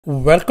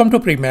Welcome to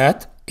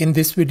PreMath. In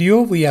this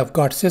video, we have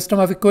got system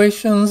of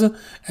equations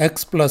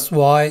x plus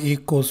y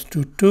equals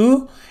to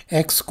 2,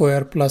 x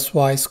square plus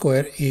y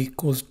square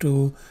equals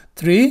to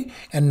 3.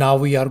 And now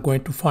we are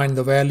going to find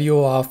the value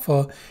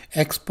of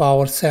x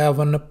power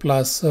 7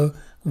 plus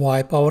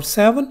y power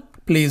 7.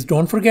 Please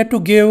don't forget to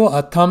give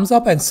a thumbs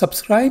up and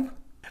subscribe.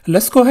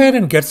 Let's go ahead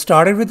and get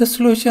started with the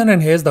solution.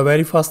 And here's the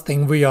very first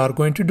thing we are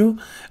going to do.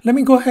 Let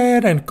me go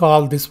ahead and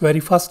call this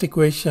very first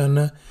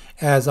equation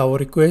as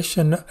our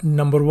equation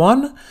number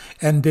 1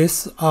 and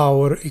this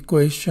our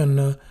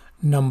equation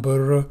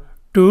number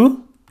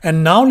 2.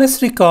 And now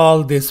let's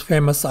recall this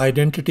famous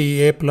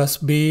identity a plus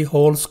b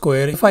whole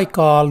square. If I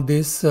call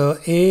this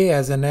a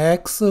as an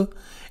x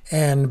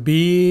and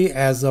b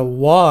as a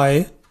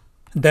y,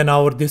 then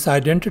this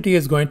identity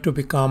is going to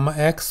become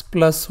x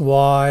plus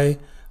y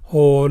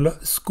whole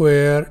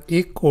square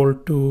equal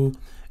to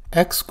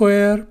x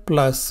square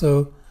plus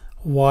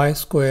y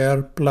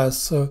square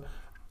plus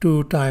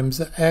 2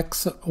 times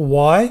x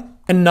y.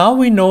 And now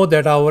we know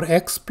that our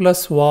x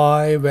plus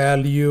y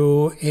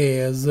value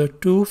is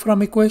 2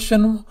 from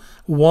equation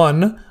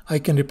 1. I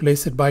can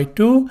replace it by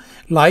 2.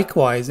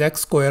 Likewise,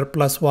 x square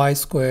plus y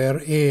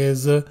square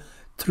is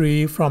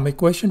 3 from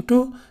equation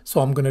 2.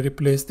 So I'm going to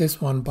replace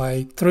this one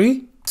by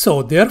 3.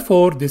 So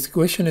therefore, this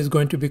equation is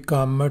going to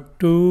become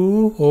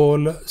 2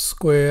 whole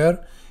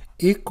square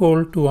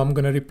equal to, I'm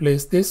going to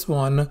replace this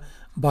one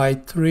by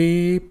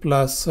 3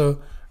 plus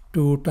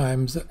 2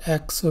 times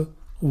x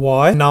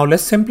y. Now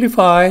let's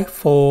simplify.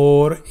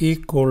 4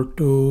 equal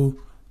to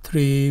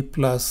 3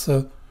 plus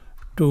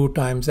 2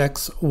 times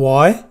x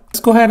y. Let's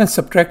go ahead and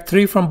subtract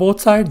 3 from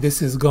both sides.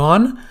 This is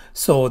gone.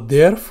 So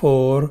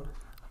therefore,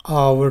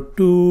 our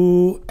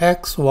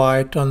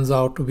 2xy turns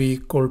out to be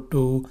equal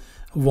to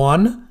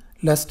 1.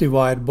 Let's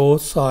divide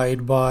both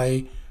sides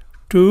by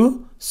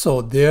 2.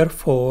 So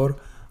therefore,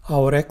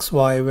 our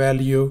xy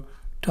value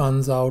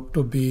turns out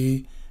to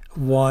be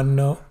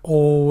 1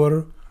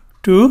 over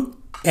 2.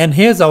 And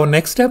here's our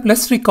next step.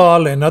 Let's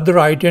recall another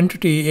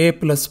identity a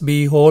plus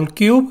b whole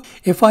cube.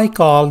 If I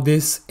call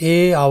this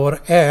a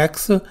our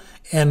x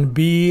and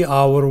b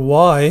our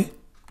y,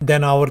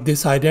 then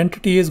this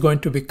identity is going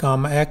to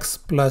become x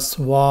plus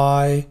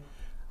y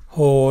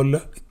whole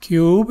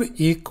cube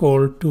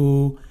equal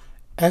to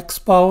x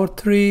power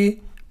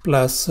 3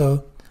 plus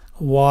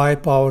y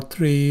power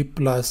 3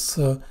 plus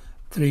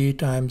 3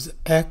 times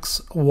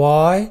x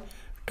y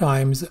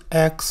times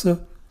x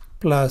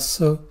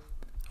plus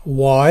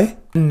y.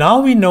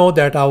 Now we know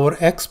that our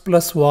x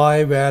plus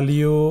y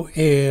value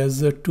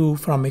is 2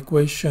 from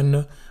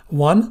equation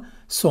 1.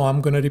 So I'm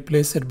going to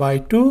replace it by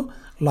 2.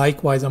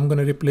 Likewise, I'm going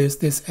to replace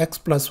this x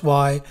plus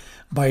y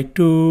by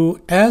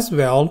 2 as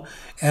well.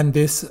 And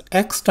this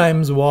x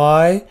times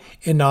y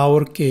in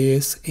our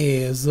case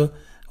is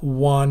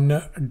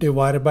 1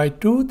 divided by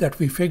 2 that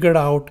we figured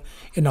out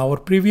in our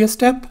previous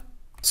step.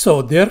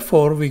 So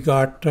therefore, we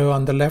got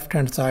on the left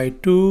hand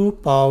side 2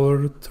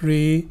 power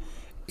 3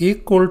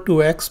 equal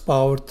to x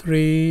power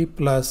 3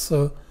 plus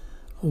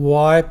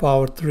y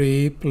power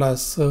 3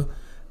 plus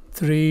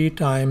 3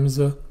 times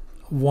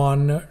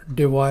 1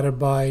 divided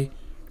by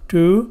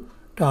 2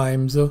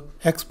 times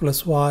x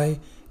plus y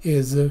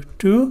is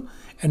 2.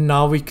 And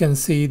now we can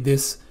see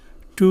this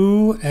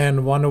 2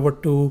 and 1 over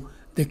 2,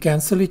 they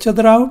cancel each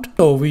other out.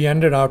 So we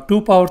ended up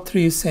 2 power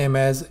 3 same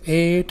as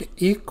 8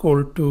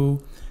 equal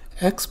to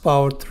x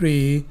power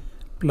 3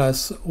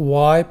 plus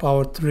y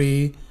power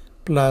 3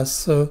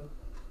 plus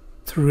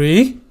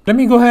 3. Let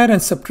me go ahead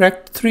and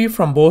subtract 3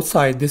 from both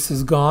sides. This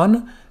is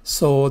gone.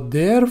 So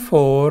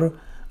therefore,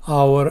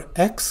 our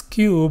x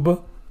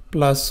cube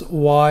plus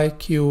y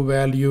cube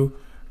value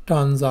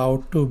turns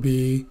out to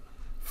be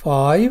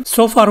 5.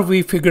 So far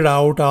we figured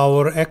out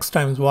our x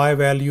times y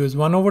value is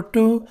 1 over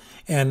 2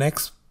 and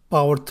x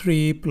power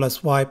 3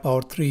 plus y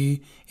power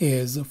 3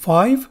 is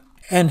 5.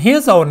 And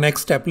here's our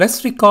next step.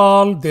 Let's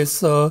recall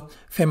this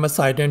famous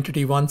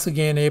identity once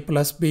again, a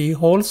plus b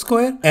whole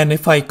square. And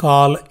if I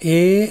call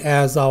a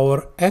as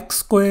our x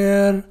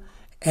square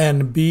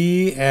and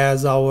b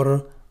as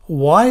our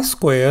y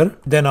square,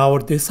 then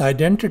this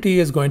identity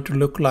is going to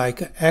look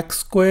like x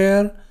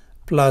square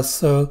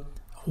plus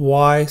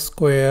y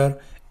square,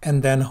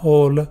 and then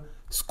whole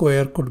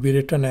square could be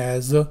written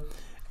as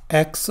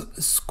x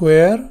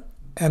square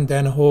and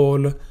then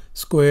whole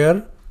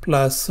square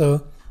plus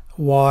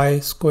y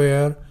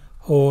square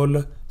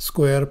whole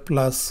square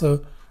plus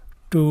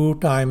 2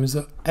 times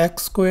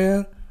x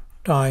square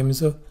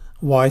times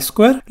y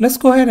square. Let's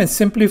go ahead and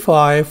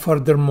simplify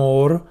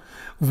furthermore.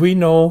 We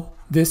know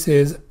this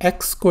is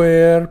x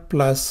square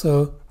plus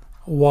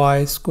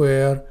y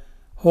square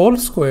whole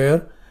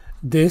square.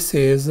 This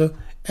is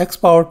x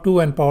power 2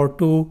 and power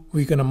 2.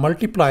 We're going to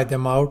multiply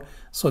them out.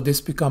 So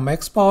this becomes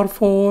x power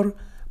 4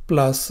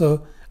 plus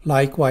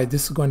likewise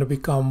this is going to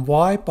become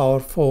y power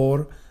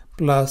 4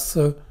 plus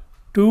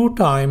 2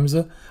 times,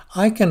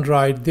 I can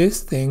write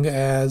this thing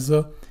as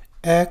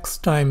x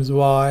times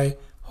y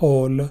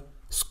whole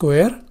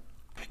square.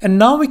 And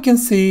now we can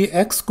see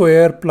x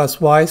square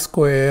plus y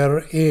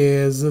square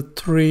is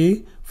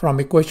 3 from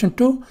equation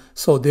 2.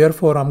 So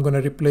therefore I'm going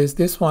to replace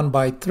this one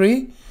by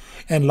 3.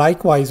 And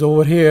likewise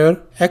over here,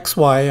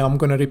 xy, I'm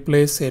going to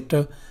replace it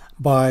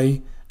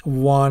by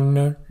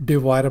 1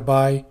 divided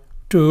by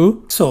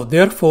 2. So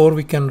therefore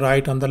we can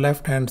write on the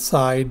left hand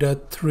side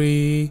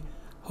 3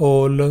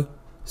 whole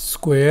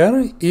square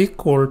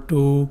equal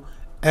to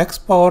x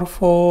power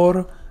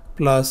 4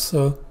 plus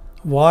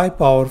y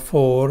power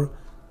 4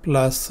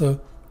 plus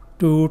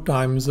 2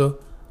 times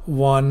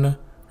 1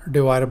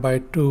 divided by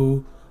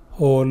 2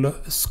 whole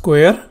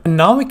square. And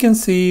now we can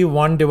see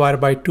 1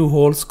 divided by 2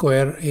 whole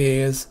square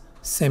is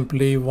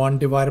simply 1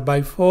 divided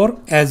by 4.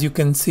 As you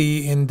can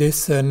see in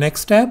this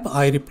next step,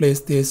 I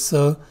replace this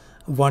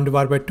 1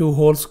 divided by 2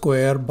 whole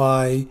square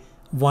by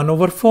 1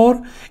 over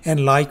 4,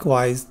 and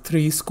likewise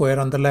 3 square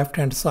on the left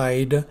hand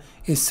side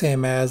is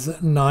same as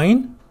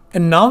 9.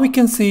 And now we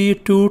can see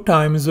 2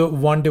 times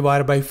 1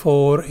 divided by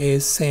 4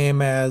 is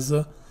same as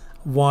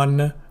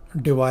 1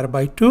 divided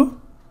by 2.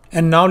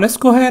 And now let's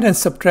go ahead and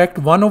subtract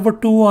 1 over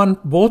 2 on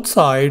both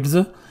sides.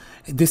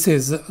 This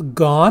is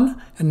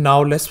gone. And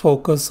now let's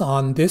focus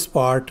on this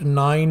part,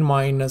 9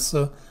 minus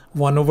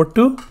 1 over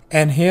 2.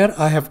 And here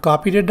I have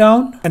copied it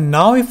down. And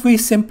now if we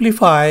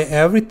simplify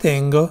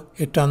everything,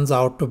 it turns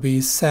out to be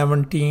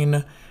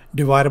 17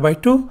 divided by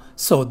 2.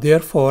 So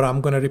therefore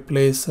I'm going to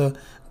replace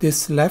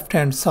this left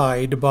hand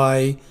side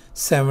by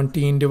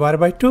 17 divided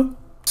by 2.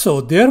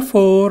 So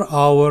therefore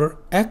our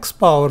x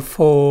power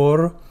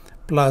 4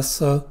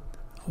 plus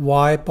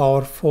y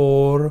power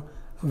 4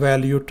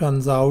 value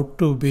turns out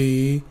to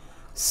be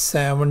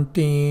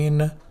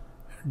 17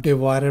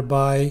 divided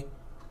by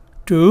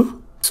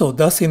 2. So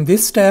thus in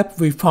this step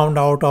we found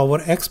out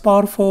our x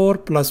power 4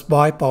 plus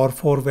y power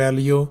 4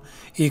 value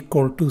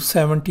equal to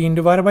 17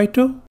 divided by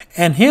 2.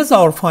 And here's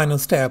our final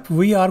step.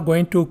 We are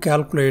going to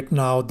calculate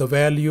now the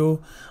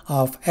value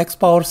of x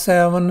power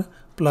 7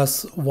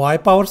 plus y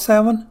power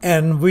 7,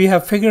 and we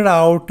have figured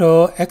out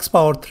x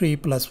power 3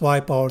 plus y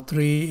power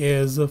 3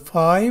 is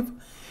 5,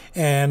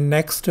 and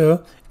next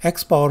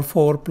x power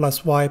 4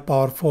 plus y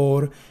power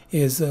 4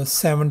 is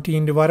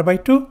 17 divided by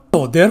 2.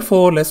 So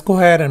therefore let's go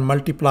ahead and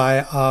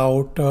multiply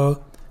out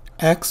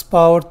x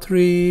power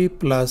 3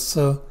 plus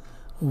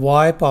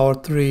y power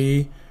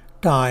 3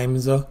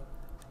 times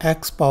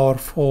x power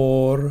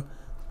 4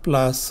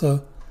 plus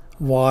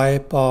y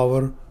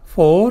power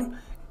 4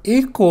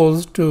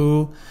 equals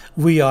to,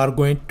 we are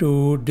going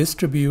to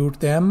distribute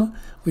them.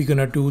 We're going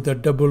to do the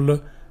double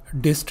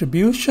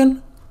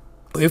distribution.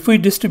 If we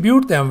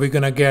distribute them, we're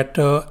going to get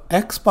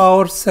x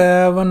power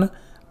 7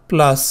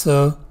 plus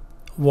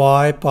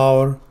y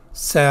power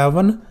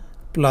 7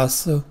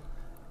 plus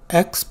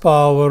x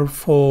power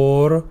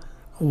 4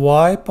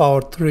 y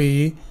power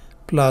 3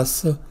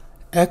 plus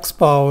x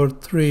power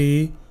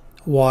 3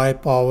 y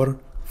power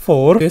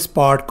 4. This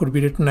part could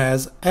be written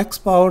as x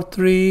power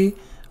 3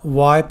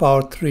 y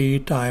power 3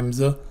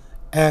 times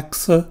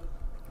x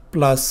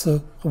plus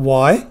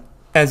y.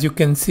 As you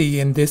can see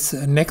in this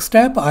next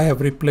step, I have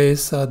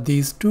replaced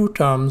these two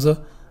terms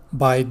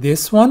by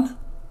this one.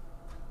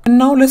 And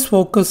now let's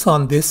focus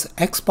on this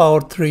x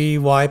power 3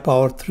 y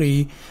power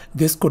 3.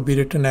 This could be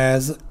written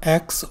as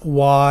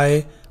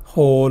xy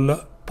whole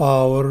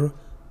power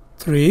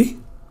 3.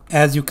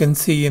 As you can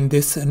see in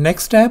this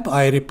next step,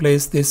 I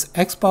replace this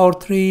x power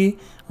 3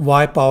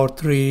 y power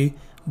 3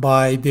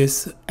 by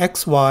this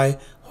xy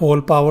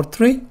whole power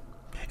 3.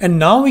 And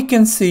now we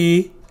can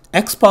see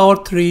x power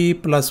 3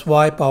 plus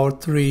y power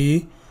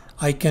 3,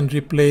 I can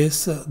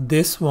replace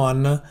this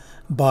one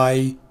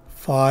by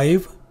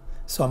 5.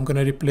 So I'm going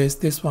to replace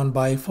this one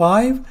by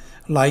 5.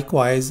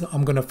 Likewise,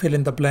 I'm going to fill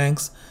in the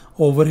blanks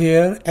over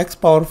here. X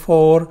power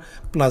 4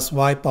 plus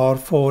y power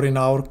 4 in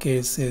our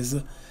case is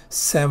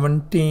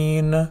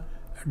 17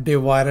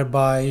 divided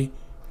by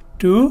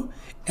 2.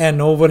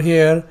 And over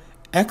here,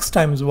 x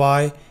times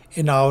y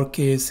in our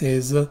case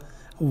is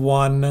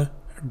 1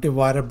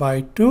 divided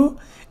by 2.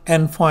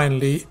 And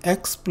finally,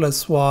 x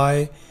plus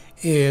y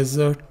is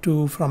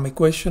 2 from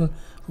equation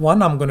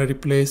 1. I'm going to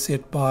replace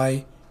it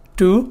by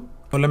 2.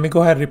 So let me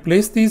go ahead and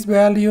replace these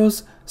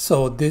values.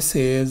 So this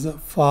is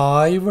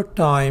 5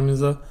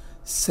 times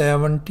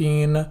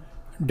 17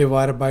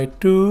 divided by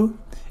 2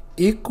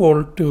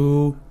 equal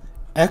to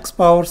x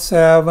power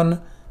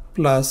 7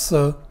 plus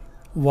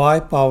y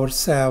power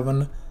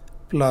 7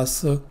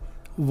 plus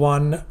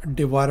 1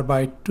 divided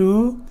by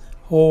 2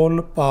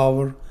 whole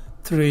power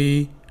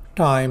 3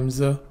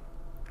 times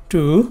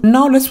 2.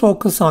 Now let's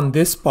focus on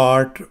this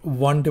part,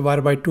 1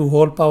 divided by 2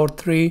 whole power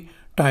 3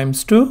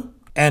 times 2.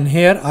 And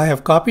here I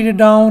have copied it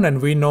down,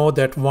 and we know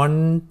that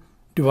 1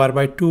 divided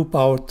by 2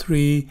 power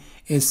 3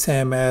 is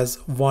same as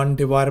 1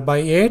 divided by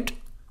 8.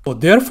 So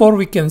therefore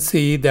we can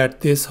see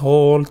that this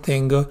whole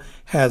thing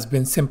has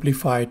been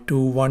simplified to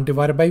 1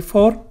 divided by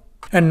 4.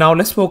 And now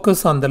let's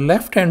focus on the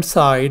left hand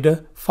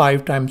side.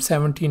 5 times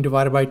 17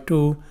 divided by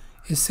 2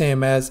 is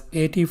same as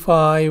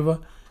 85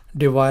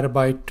 divided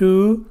by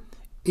 2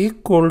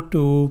 equal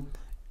to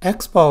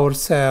x power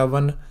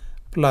 7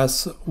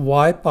 plus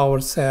y power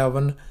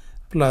 7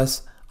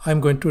 plus, I'm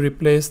going to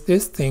replace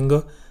this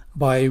thing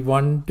by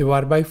 1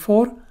 divided by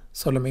 4.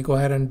 So let me go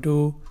ahead and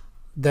do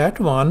that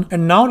one.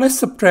 And now let's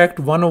subtract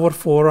 1 over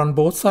 4 on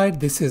both sides.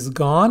 This is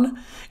gone.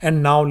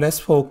 And now let's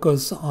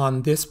focus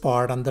on this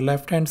part on the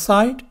left hand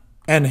side.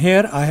 And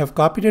here I have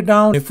copied it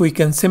down. If we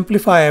can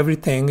simplify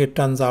everything, it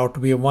turns out to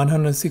be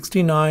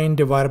 169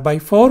 divided by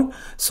 4.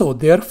 So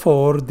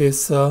therefore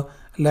this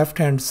left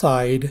hand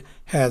side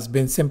has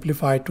been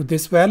simplified to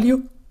this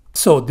value.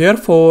 So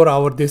therefore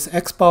our this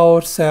x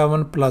power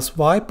 7 plus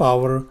y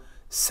power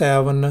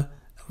 7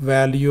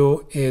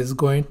 value is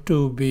going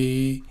to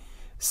be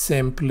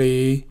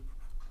simply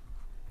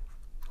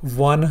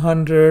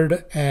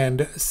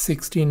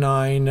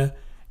 169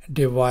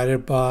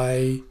 divided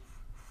by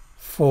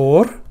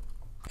 4.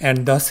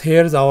 And thus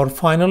here's our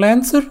final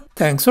answer.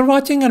 Thanks for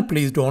watching, and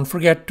please don't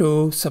forget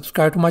to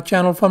subscribe to my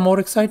channel for more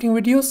exciting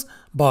videos.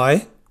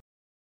 Bye.